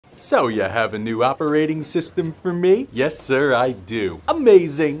So you have a new operating system for me? Yes, sir, I do.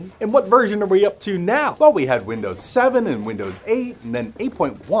 Amazing! And what version are we up to now? Well, we had Windows 7 and Windows 8, and then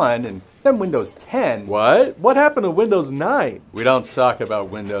 8.1, and then Windows 10. What? What happened to Windows 9? We don't talk about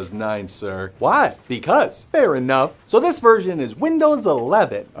Windows 9, sir. Why? Because. Fair enough. So this version is Windows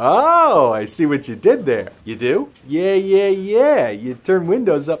 11. Oh, I see what you did there. You do? Yeah. You turn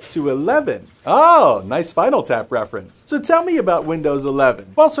Windows up to 11. Oh, nice Spinal Tap reference. So tell me about Windows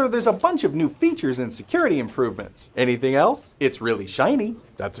 11. Well, sir, there's a bunch of new features and security improvements. Anything else? It's really shiny.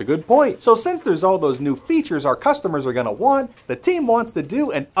 That's a good point. So since there's all those new features our customers are going to want, the team wants to do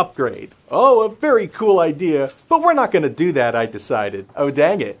an upgrade. Oh, a very cool idea, but we're not going to do that, I decided. Oh,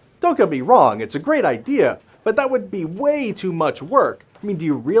 dang it. Don't get me wrong, it's a great idea, but that would be way too much work. I mean, do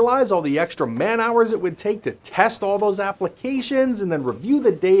you realize all the extra man hours it would take to test all those applications and then review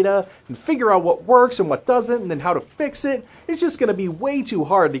the data and figure out what works and what doesn't and then how to fix it? It's just going to be way too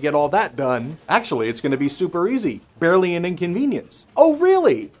hard to get all that done. Actually, it's going to be super easy. Barely an inconvenience. Oh,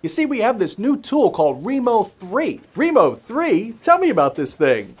 really? You see, we have this new tool called Rimo3. Rimo3? Tell me about this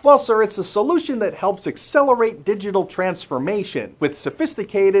thing. Well, sir, it's a solution that helps accelerate digital transformation with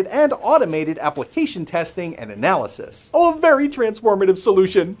sophisticated and automated application testing and analysis. Oh, a very transformative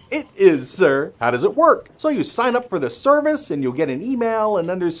solution. It is, sir. How does it work? So you sign up for the service and you'll get an email, and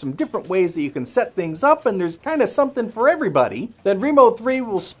then there's some different ways that you can set things up, and there's kind of something for everybody. Then Rimo3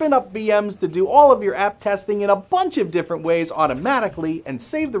 will spin up VMs to do all of your app testing in a bunch of different ways automatically and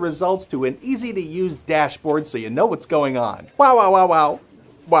save the results to an easy to use dashboard so you know what's going on.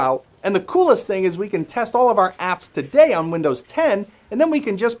 Wow. And the coolest thing is we can test all of our apps today on Windows 10, and then we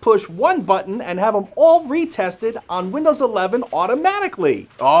can just push one button and have them all retested on Windows 11 automatically.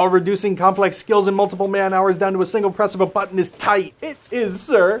 Oh, reducing complex skills and multiple man hours down to a single press of a button is tight. It is,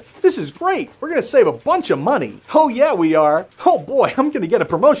 sir. This is great. We're gonna save a bunch of money. Oh yeah, we are. Oh boy, I'm gonna get a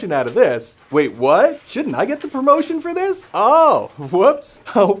promotion out of this. Wait, what? Shouldn't I get the promotion for this? Oh, whoops.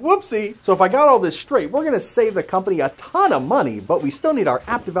 Oh, whoopsie. So if I got all this straight, we're gonna save the company a ton of money, but we still need our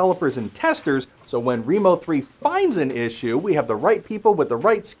app developers and testers, so when Rimo3 finds an issue, we have the right people with the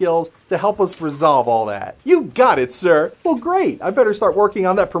right skills to help us resolve all that. You got it, sir. Well, great. I better start working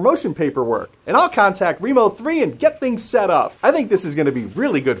on that promotion paperwork. And I'll contact Rimo3 and get things set up. I think this is going to be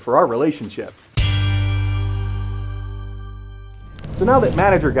really good for our relationship. So now that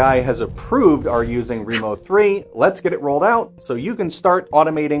Manager Guy has approved our using Rimo3, let's get it rolled out so you can start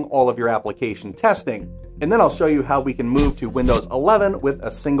automating all of your application testing. And then I'll show you how we can move to Windows 11 with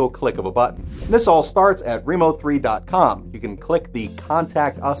a single click of a button. And this all starts at Rimo3.com. You can click the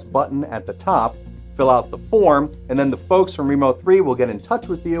Contact Us button at the top, fill out the form, and then the folks from Rimo3 will get in touch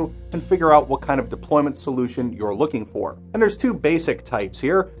with you and figure out what kind of deployment solution you're looking for. And there's two basic types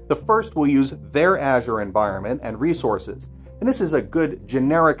here. The first will use their Azure environment and resources. And this is a good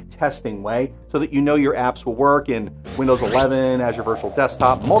generic testing way so that you know your apps will work in Windows 11, Azure Virtual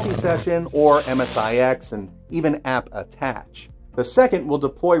Desktop, Multi-Session, or MSIX, and even App Attach. The second will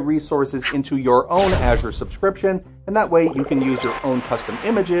deploy resources into your own Azure subscription, and that way you can use your own custom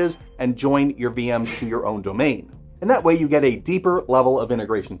images and join your VMs to your own domain. And that way you get a deeper level of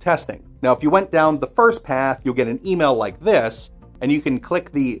integration testing. Now, if you went down the first path, you'll get an email like this, and you can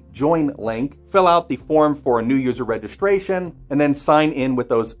click the Join link, fill out the form for a new user registration, and then sign in with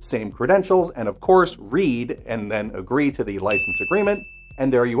those same credentials, and of course, read and then agree to the license agreement,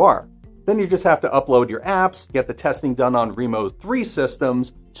 and there you are. Then you just have to upload your apps, get the testing done on Rimo3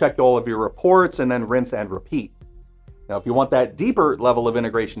 systems, check all of your reports, and then rinse and repeat. Now, if you want that deeper level of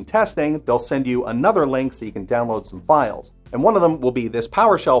integration testing, they'll send you another link so you can download some files. And one of them will be this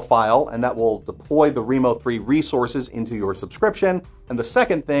PowerShell file, and that will deploy the Rimo3 resources into your subscription. And the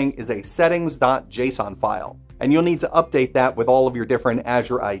second thing is a settings.json file. And you'll need to update that with all of your different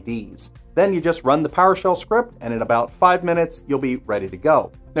Azure IDs. Then you just run the PowerShell script, and in about 5 minutes, you'll be ready to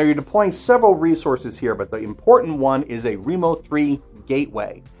go. Now, you're deploying several resources here, but the important one is a Rimo3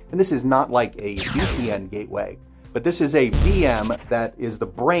 gateway. And this is not like a VPN gateway, but this is a VM that is the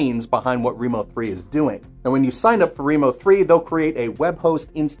brains behind what Rimo3 is doing. And when you sign up for Rimo3, they'll create a web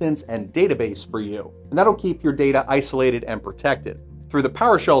host instance and database for you. And that'll keep your data isolated and protected. Through the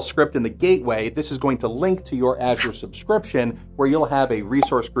PowerShell script in the gateway, this is going to link to your Azure subscription, where you'll have a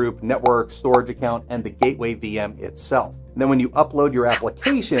resource group, network, storage account, and the gateway VM itself. And then when you upload your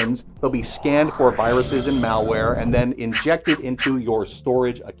applications, they'll be scanned for viruses and malware and then injected into your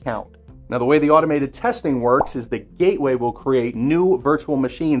storage account. Now, the way the automated testing works is the gateway will create new virtual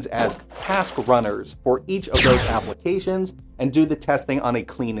machines as task runners for each of those applications and do the testing on a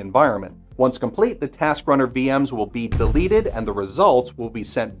clean environment. Once complete, the task runner VMs will be deleted and the results will be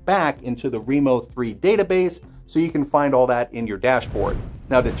sent back into the Rimo3 database so you can find all that in your dashboard.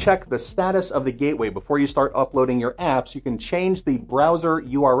 Now, to check the status of the gateway before you start uploading your apps, you can change the browser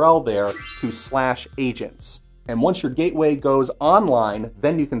URL there to /agents. And once your gateway goes online,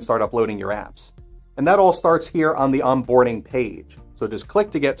 then you can start uploading your apps. And that all starts here on the onboarding page. So just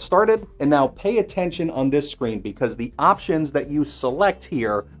click to get started, and now pay attention on this screen because the options that you select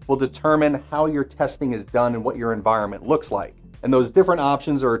here will determine how your testing is done and what your environment looks like. And those different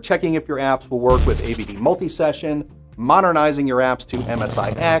options are checking if your apps will work with AVD multi-session, modernizing your apps to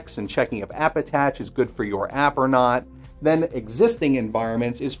MSIX, and checking if app attach is good for your app or not. Then existing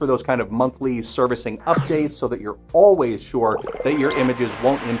environments is for those kind of monthly servicing updates so that you're always sure that your images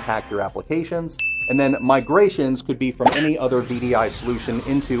won't impact your applications. And then migrations could be from any other VDI solution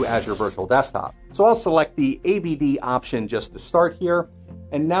into Azure Virtual Desktop. So I'll select the AVD option just to start here.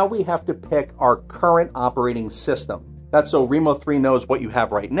 And now we have to pick our current operating system. That's so Rimo3 knows what you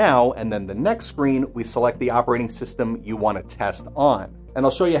have right now. And then the next screen, we select the operating system you want to test on. And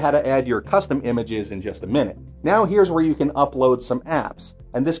I'll show you how to add your custom images in just a minute. Now here's where you can upload some apps.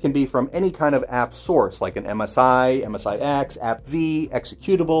 And this can be from any kind of app source like an MSI, MSIX, AppV,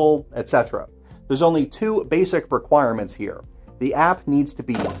 executable, etc. There's only two basic requirements here. The app needs to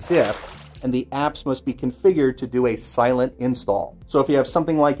be zipped, and the apps must be configured to do a silent install. So if you have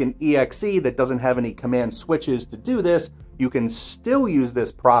something like an exe that doesn't have any command switches to do this, you can still use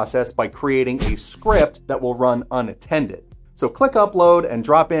this process by creating a script that will run unattended. So click upload and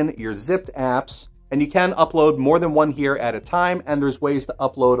drop in your zipped apps, and you can upload more than one here at a time, and there's ways to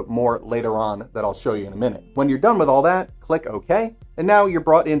upload more later on that I'll show you in a minute. When you're done with all that, click OK, and now you're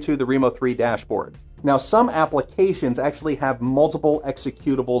brought into the Rimo3 dashboard. Now, some applications actually have multiple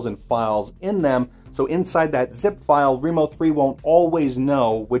executables and files in them, so inside that zip file, Rimo3 won't always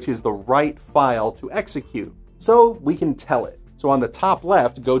know which is the right file to execute. So we can tell it. So on the top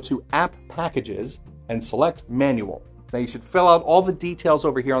left, go to App Packages and select Manual. Now you should fill out all the details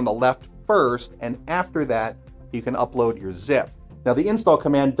over here on the left first, and after that, you can upload your zip. Now the install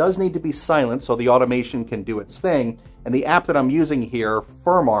command does need to be silent so the automation can do its thing, and the app that I'm using here,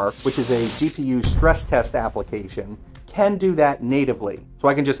 Firmark, which is a GPU stress test application, can do that natively. So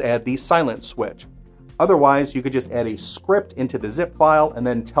I can just add the silent switch. Otherwise, you could just add a script into the zip file and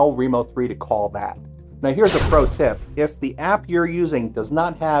then tell Rimo3 to call that. Now here's a pro tip. If the app you're using does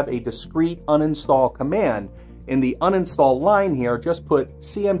not have a discrete uninstall command, in the uninstall line here, just put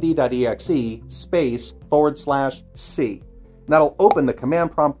cmd.exe /C. That'll open the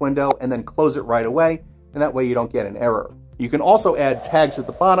command prompt window and then close it right away, and that way you don't get an error. You can also add tags at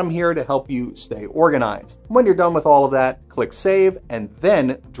the bottom here to help you stay organized. When you're done with all of that, click Save and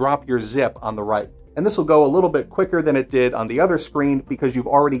then drop your zip on the right. And this will go a little bit quicker than it did on the other screen because you've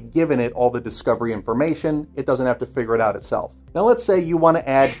already given it all the discovery information. It doesn't have to figure it out itself. Now let's say you want to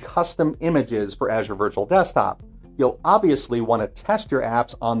add custom images for Azure Virtual Desktop. You'll obviously want to test your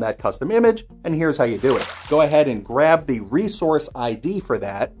apps on that custom image, and here's how you do it. Go ahead and grab the resource ID for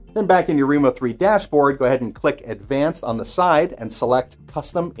that. Then back in your Rimo3 dashboard, go ahead and click Advanced on the side and select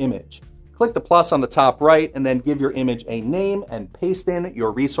Custom Image. Click the plus on the top right and then give your image a name and paste in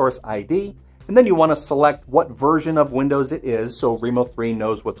your resource ID. And then you want to select what version of Windows it is so Rimo3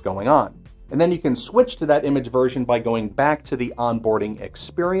 knows what's going on. And then you can switch to that image version by going back to the onboarding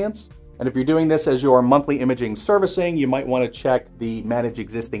experience. And if you're doing this as your monthly imaging servicing, you might want to check the Manage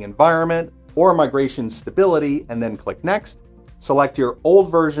Existing Environment or Migration Stability and then click Next. Select your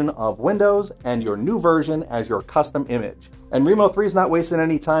old version of Windows and your new version as your custom image. And Rimo3 is not wasting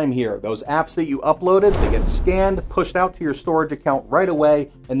any time here. Those apps that you uploaded, they get scanned, pushed out to your storage account right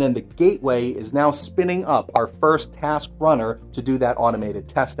away, and then the gateway is now spinning up our first task runner to do that automated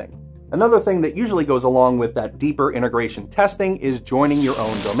testing. Another thing that usually goes along with that deeper integration testing is joining your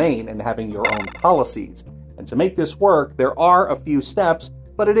own domain and having your own policies. And to make this work, there are a few steps,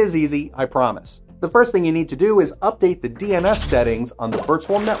 but it is easy, I promise. The first thing you need to do is update the DNS settings on the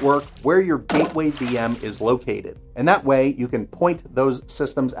virtual network where your gateway VM is located. And that way you can point those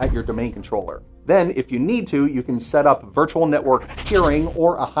systems at your domain controller. Then, if you need to, you can set up virtual network peering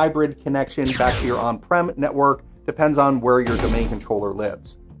or a hybrid connection back to your on-prem network, depends on where your domain controller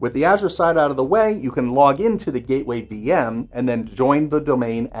lives. With the Azure side out of the way, you can log into the gateway VM and then join the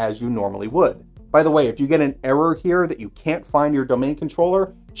domain as you normally would. By the way, if you get an error here that you can't find your domain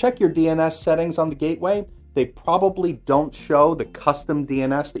controller, check your DNS settings on the gateway. They probably don't show the custom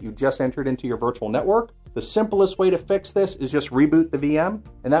DNS that you just entered into your virtual network. The simplest way to fix this is just reboot the VM,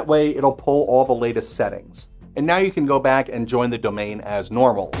 and that way it'll pull all the latest settings. And now you can go back and join the domain as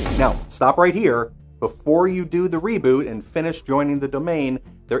normal. Now, stop right here. Before you do the reboot and finish joining the domain,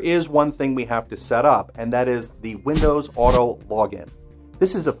 there is one thing we have to set up, and that is the Windows Auto Login.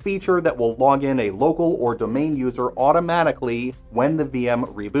 This is a feature that will log in a local or domain user automatically when the VM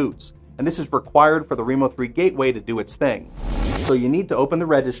reboots. And this is required for the Rimo3 gateway to do its thing. So you need to open the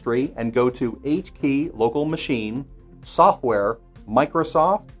registry and go to HKey local machine, software,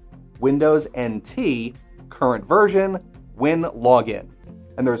 Microsoft, Windows NT, current version, Win login.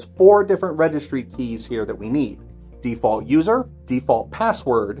 And there's 4 different registry keys here that we need: default user, default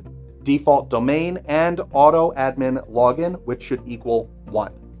password, default domain, and auto admin login, which should equal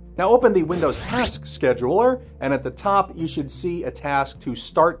 1. Now open the Windows Task Scheduler, and at the top you should see a task to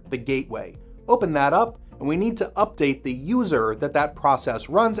start the gateway. Open that up, and we need to update the user that process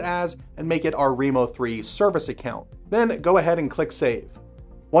runs as and make it our Rimo3 service account. Then go ahead and click Save.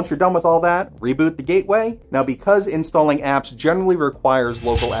 Once you're done with all that, reboot the gateway. Now, because installing apps generally requires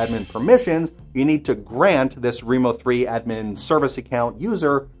local admin permissions, you need to grant this Rimo3 admin service account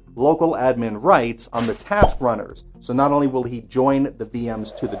user local admin rights on the task runners. So not only will he join the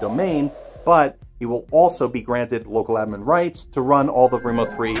VMs to the domain, but he will also be granted local admin rights to run all the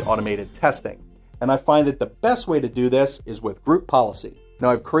Rimo3 automated testing. And I find that the best way to do this is with group policy.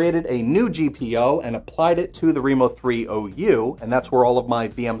 Now I've created a new GPO and applied it to the Rimo3 OU, and that's where all of my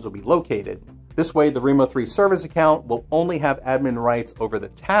VMs will be located. This way the Rimo3 service account will only have admin rights over the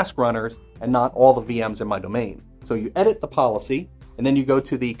task runners and not all the VMs in my domain. So you edit the policy, and then you go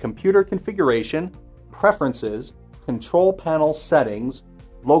to the Computer Configuration, Preferences, Control Panel Settings,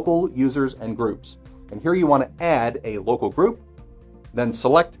 Local Users and Groups. And here you want to add a local group, then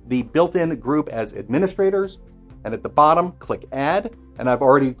select the built-in group as administrators, and at the bottom click Add, and I've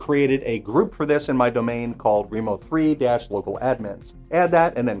already created a group for this in my domain called Rimo3-local admins. Add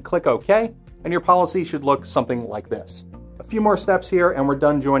that and then click OK, and your policy should look something like this. A few more steps here and we're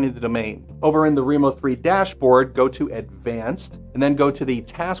done joining the domain. Over in the Rimo3 dashboard, go to Advanced, and then go to the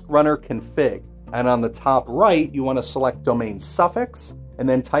Task Runner Config. And on the top right, you want to select domain suffix, and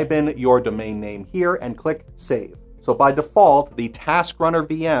then type in your domain name here and click Save. So by default, the task runner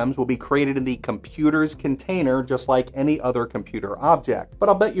VMs will be created in the computer's container just like any other computer object. But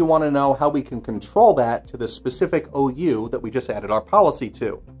I'll bet you want to know how we can control that to the specific OU that we just added our policy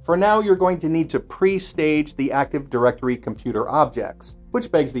to. For now, you're going to need to pre-stage the Active Directory computer objects,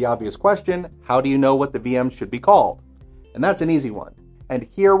 which begs the obvious question, how do you know what the VMs should be called? And that's an easy one. And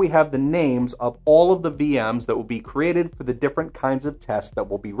here we have the names of all of the VMs that will be created for the different kinds of tests that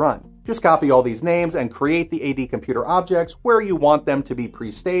will be run. Just copy all these names and create the AD computer objects where you want them to be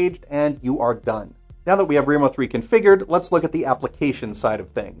pre-staged, and you are done. Now that we have Rimo3 configured, let's look at the application side of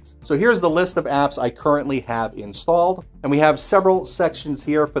things. So here's the list of apps I currently have installed, and we have several sections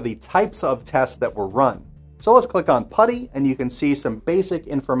here for the types of tests that were run. So let's click on PuTTY, and you can see some basic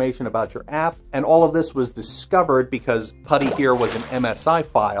information about your app, and all of this was discovered because PuTTY here was an MSI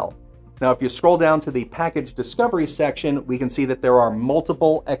file. Now if you scroll down to the package discovery section, we can see that there are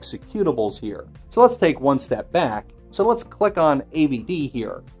multiple executables here. So let's take one step back. So let's click on AVD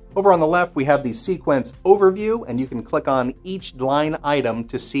here. Over on the left, we have the sequence overview, and you can click on each line item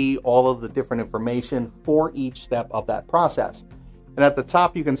to see all of the different information for each step of that process. And at the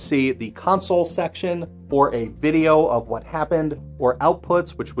top, you can see the console section or a video of what happened, or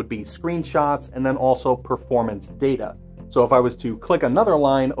outputs, which would be screenshots, and then also performance data. So if I was to click another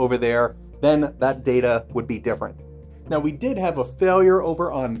line over there, then that data would be different. Now we did have a failure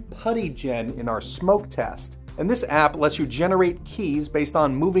over on PuTTYgen in our smoke test. And this app lets you generate keys based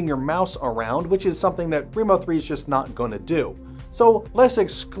on moving your mouse around, which is something that Rimo3 is just not going to do. So let's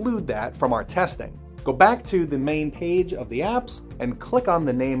exclude that from our testing. Go back to the main page of the apps and click on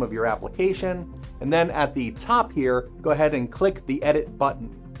the name of your application. And then at the top here, go ahead and click the Edit button.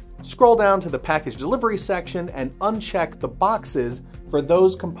 Scroll down to the package delivery section and uncheck the boxes for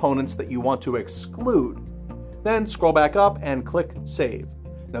those components that you want to exclude. Then scroll back up and click Save.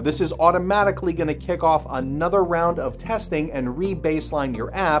 Now this is automatically going to kick off another round of testing and re-baseline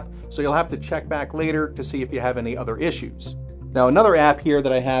your app, so you'll have to check back later to see if you have any other issues. Now another app here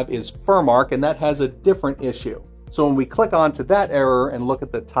that I have is Furmark, and that has a different issue. So when we click onto that error and look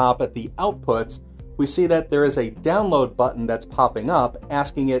at the top at the outputs, we see that there is a download button that's popping up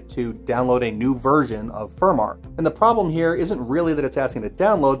asking it to download a new version of Furmark. And the problem here isn't really that it's asking to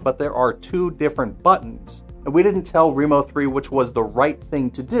download, but there are two different buttons. And we didn't tell Rimo3 which was the right thing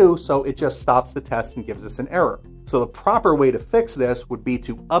to do, so it just stops the test and gives us an error. So the proper way to fix this would be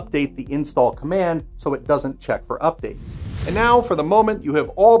to update the install command so it doesn't check for updates. And now for the moment you have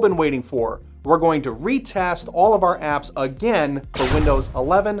all been waiting for. We're going to retest all of our apps again for Windows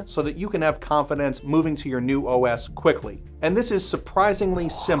 11 so that you can have confidence moving to your new OS quickly. And this is surprisingly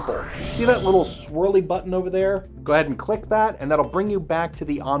simple. See that little swirly button over there? Go ahead and click that, and that'll bring you back to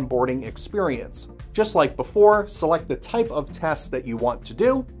the onboarding experience. Just like before, select the type of tests that you want to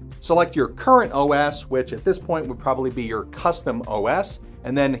do, select your current OS, which at this point would probably be your custom OS,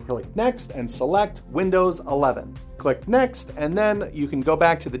 and then click Next and select Windows 11. Click Next, and then you can go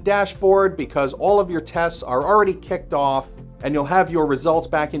back to the dashboard because all of your tests are already kicked off, and you'll have your results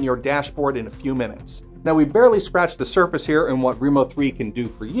back in your dashboard in a few minutes. Now, we barely scratched the surface here in what Rimo3 can do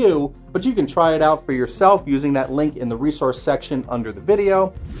for you, but you can try it out for yourself using that link in the resource section under the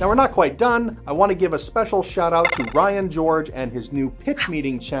video. Now, we're not quite done. I want to give a special shout out to Ryan George and his new pitch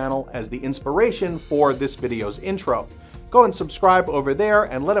meeting channel as the inspiration for this video's intro. Go and subscribe over there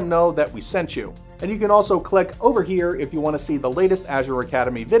and let him know that we sent you. And you can also click over here if you want to see the latest Azure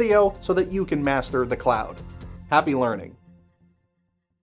Academy video so that you can master the cloud. Happy learning.